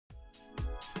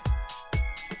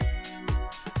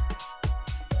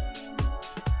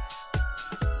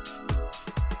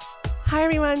Hi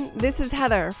everyone, this is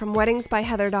Heather from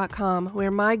weddingsbyheather.com,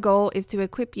 where my goal is to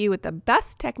equip you with the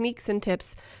best techniques and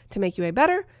tips to make you a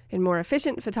better and more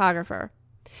efficient photographer.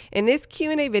 In this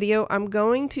Q&A video, I'm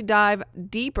going to dive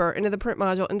deeper into the print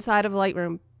module inside of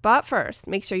Lightroom, but first,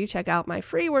 make sure you check out my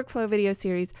free workflow video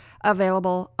series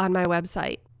available on my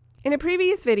website. In a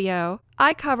previous video,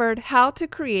 I covered how to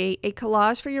create a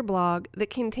collage for your blog that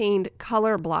contained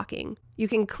color blocking. You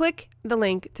can click the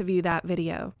link to view that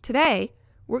video. Today,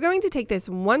 we're going to take this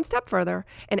one step further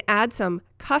and add some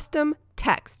custom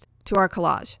text to our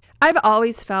collage. I've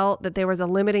always felt that there was a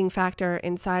limiting factor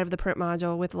inside of the print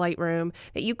module with Lightroom,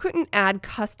 that you couldn't add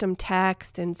custom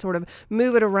text and sort of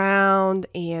move it around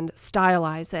and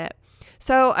stylize it.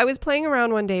 So I was playing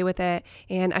around one day with it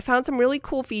and I found some really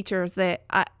cool features that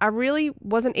I really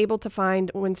wasn't able to find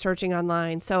when searching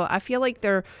online. So I feel like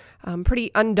they're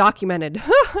pretty undocumented.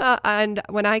 And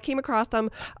when I came across them,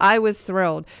 I was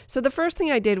thrilled. So the first thing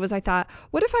I did was I thought,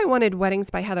 what if I wanted Weddings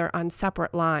by Heather on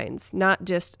separate lines, not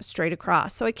just straight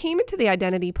across? So I came into the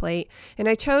identity plate and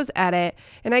I chose edit,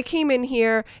 and I came in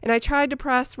here and I tried to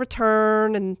press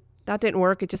return, and that didn't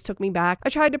work. It just took me back. I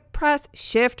tried to press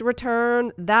shift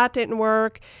return. That didn't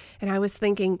work. And I was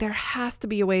thinking there has to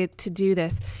be a way to do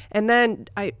this. And then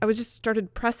I was just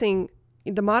started pressing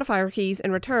the modifier keys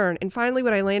and return. And finally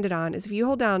what I landed on is if you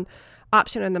hold down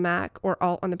Option on the Mac or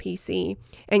Alt on the PC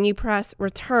and you press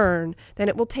return, then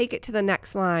it will take it to the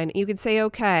next line. You could say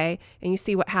okay, and you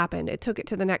see what happened. It took it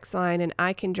to the next line, and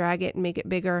I can drag it and make it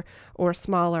bigger or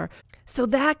smaller. So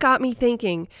that got me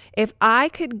thinking, if I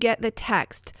could get the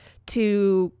text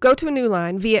to go to a new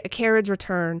line via a carriage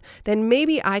return, then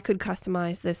maybe I could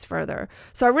customize this further.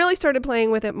 So I really started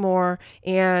playing with it more,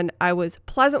 and I was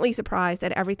pleasantly surprised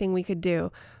at everything we could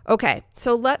do. Okay,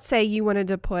 so let's say you wanted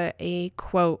to put a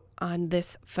quote on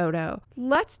this photo.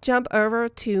 Let's jump over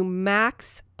to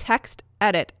Mac's text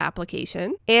edit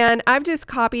application, and I've just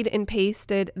copied and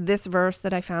pasted this verse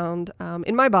that I found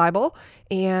in my Bible,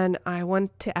 and I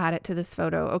want to add it to this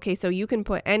photo. Okay, so you can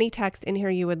put any text in here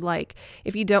you would like.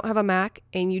 If you don't have a Mac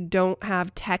and you don't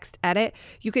have text edit,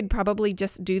 you could probably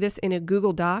just do this in a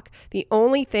Google Doc. The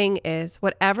only thing is,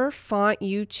 whatever font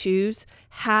you choose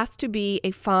has to be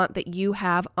a font that you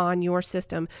have on your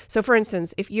system. So for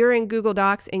instance, if you're in Google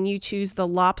Docs and you choose the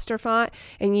Lobster font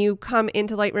and you come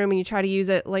into Lightroom and you try to use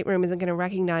it, Lightroom isn't going to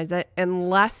recognize it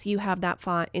unless you have that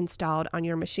font installed on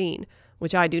your machine,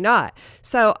 which I do not.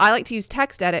 So I like to use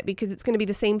text edit because it's going to be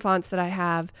the same fonts that I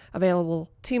have available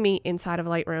to me inside of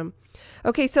Lightroom.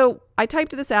 Okay, so I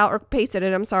typed this out, or pasted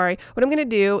it, I'm sorry. What I'm going to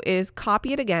do is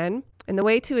copy it again, and the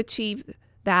way to achieve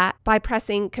that by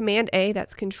pressing Command A,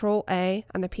 that's Control A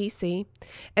on the PC,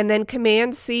 and then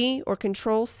Command C or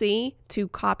Control C to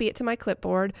copy it to my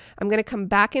clipboard. I'm going to come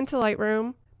back into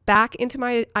Lightroom, back into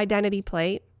my identity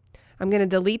plate. I'm going to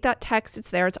delete that text. It's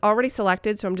there. It's already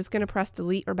selected, so I'm just going to press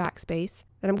delete or backspace.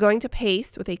 Then I'm going to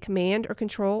paste with a Command or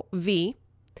Control V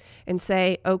and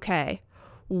say OK.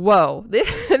 Whoa,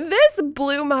 this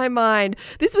blew my mind.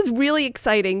 This was really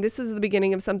exciting. This is the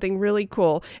beginning of something really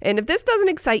cool. And if this doesn't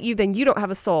excite you, then you don't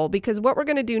have a soul, because what we're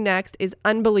going to do next is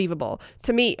unbelievable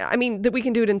to me. I mean, that we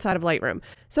can do it inside of Lightroom.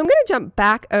 So I'm going to jump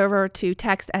back over to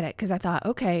text edit because I thought,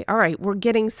 okay, all right, we're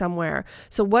getting somewhere.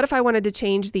 So what if I wanted to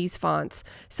change these fonts?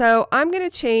 So I'm going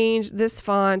to change this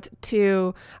font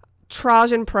to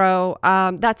Trajan Pro.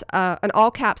 That's an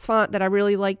all caps font that I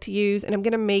really like to use, and I'm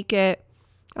going to make it,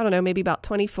 I don't know, maybe about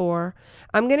 24.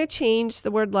 I'm going to change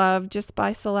the word love just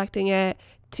by selecting it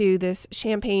to this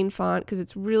champagne font because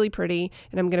it's really pretty,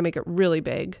 and I'm going to make it really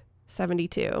big,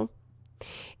 72.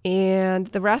 And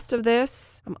the rest of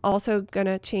this, I'm also going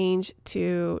to change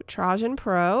to Trajan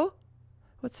Pro.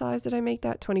 What size did I make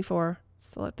that? 24.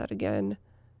 Select that again.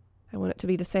 I want it to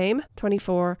be the same,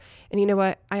 24. And you know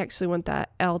what? I actually want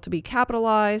that L to be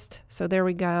capitalized. So there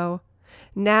we go.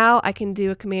 Now I can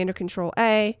do a Command or Control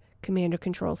A, Command or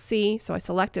Control C. So I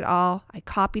select it all. I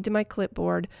copied to my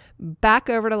clipboard, back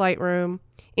over to Lightroom,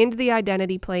 into the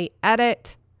identity plate,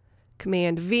 edit,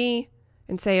 Command V,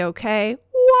 and say OK.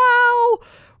 Wow!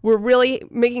 We're really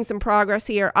making some progress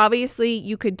here. Obviously,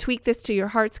 you could tweak this to your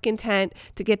heart's content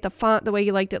to get the font the way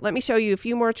you liked it. Let me show you a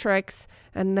few more tricks,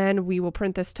 and then we will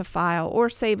print this to file or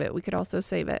save it. We could also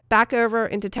save it. Back over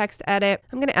into text edit.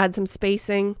 I'm going to add some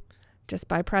spacing just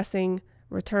by pressing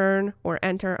return or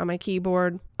enter on my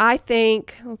keyboard. I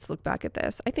think, let's look back at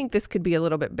this. I think this could be a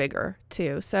little bit bigger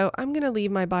too. So I'm going to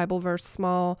leave my Bible verse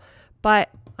small, but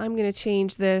I'm going to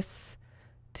change this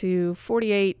to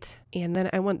 48, and then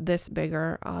I want this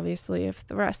bigger, obviously, if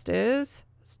the rest is.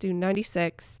 Let's do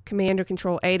 96. Command or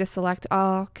Control A to select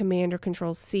all, Command or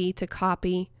Control C to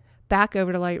copy, back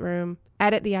over to Lightroom,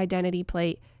 edit the identity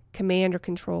plate, Command or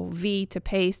Control V to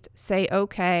paste, say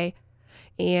OK.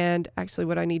 And actually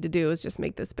what I need to do is just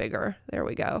make this bigger. There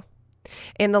we go.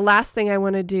 And the last thing I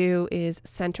want to do is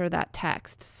center that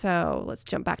text. So let's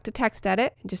jump back to text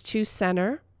edit and just choose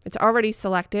center. It's already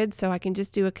selected, so I can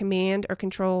just do a Command or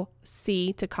Control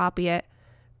C to copy it.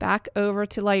 Back over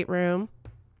to Lightroom,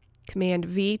 Command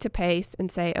V to paste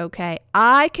and say OK.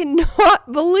 I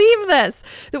cannot believe this,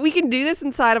 that we can do this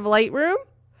inside of Lightroom.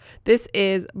 This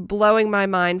is blowing my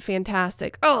mind.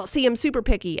 Fantastic. Oh, see, I'm super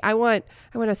picky. I want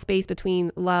a space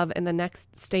between love and the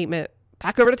next statement.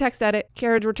 Back over to text edit,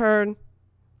 carriage return,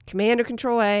 Command or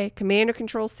Control A, Command or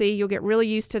Control C. You'll get really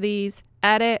used to these.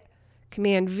 Edit,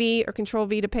 Command V or Control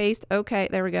V to paste. Okay,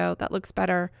 there we go. That looks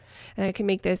better. And I can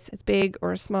make this as big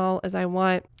or as small as I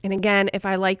want. And again, if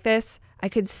I like this, I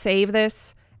could save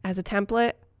this as a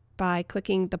template by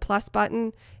clicking the plus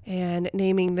button and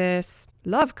naming this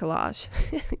Love Collage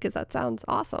because that sounds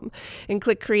awesome, and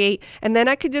click create. And then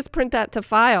I could just print that to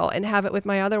file and have it with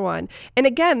my other one. And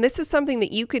again, this is something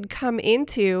that you could come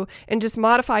into and just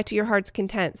modify to your heart's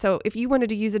content. So if you wanted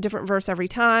to use a different verse every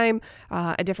time,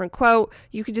 a different quote,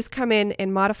 you could just come in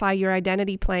and modify your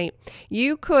identity plate.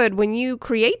 You could, when you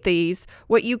create these,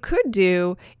 what you could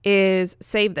do is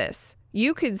save this.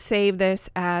 You could save this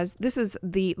as, this is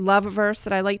the love verse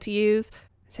that I like to use.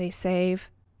 Say save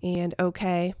and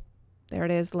OK. There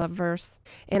it is, love verse.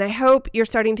 And I hope you're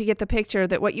starting to get the picture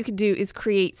that what you could do is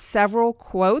create several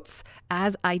quotes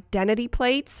as identity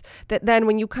plates, that then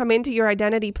when you come into your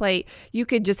identity plate, you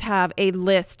could just have a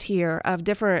list here of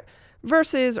different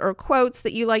verses or quotes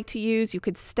that you like to use. You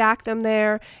could stack them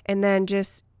there and then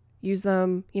just use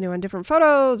them, you know, in different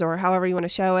photos or however you want to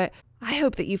show it. I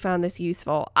hope that you found this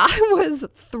useful. I was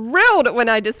thrilled when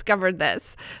I discovered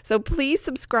this. So please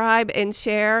subscribe and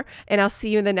share, and I'll see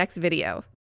you in the next video.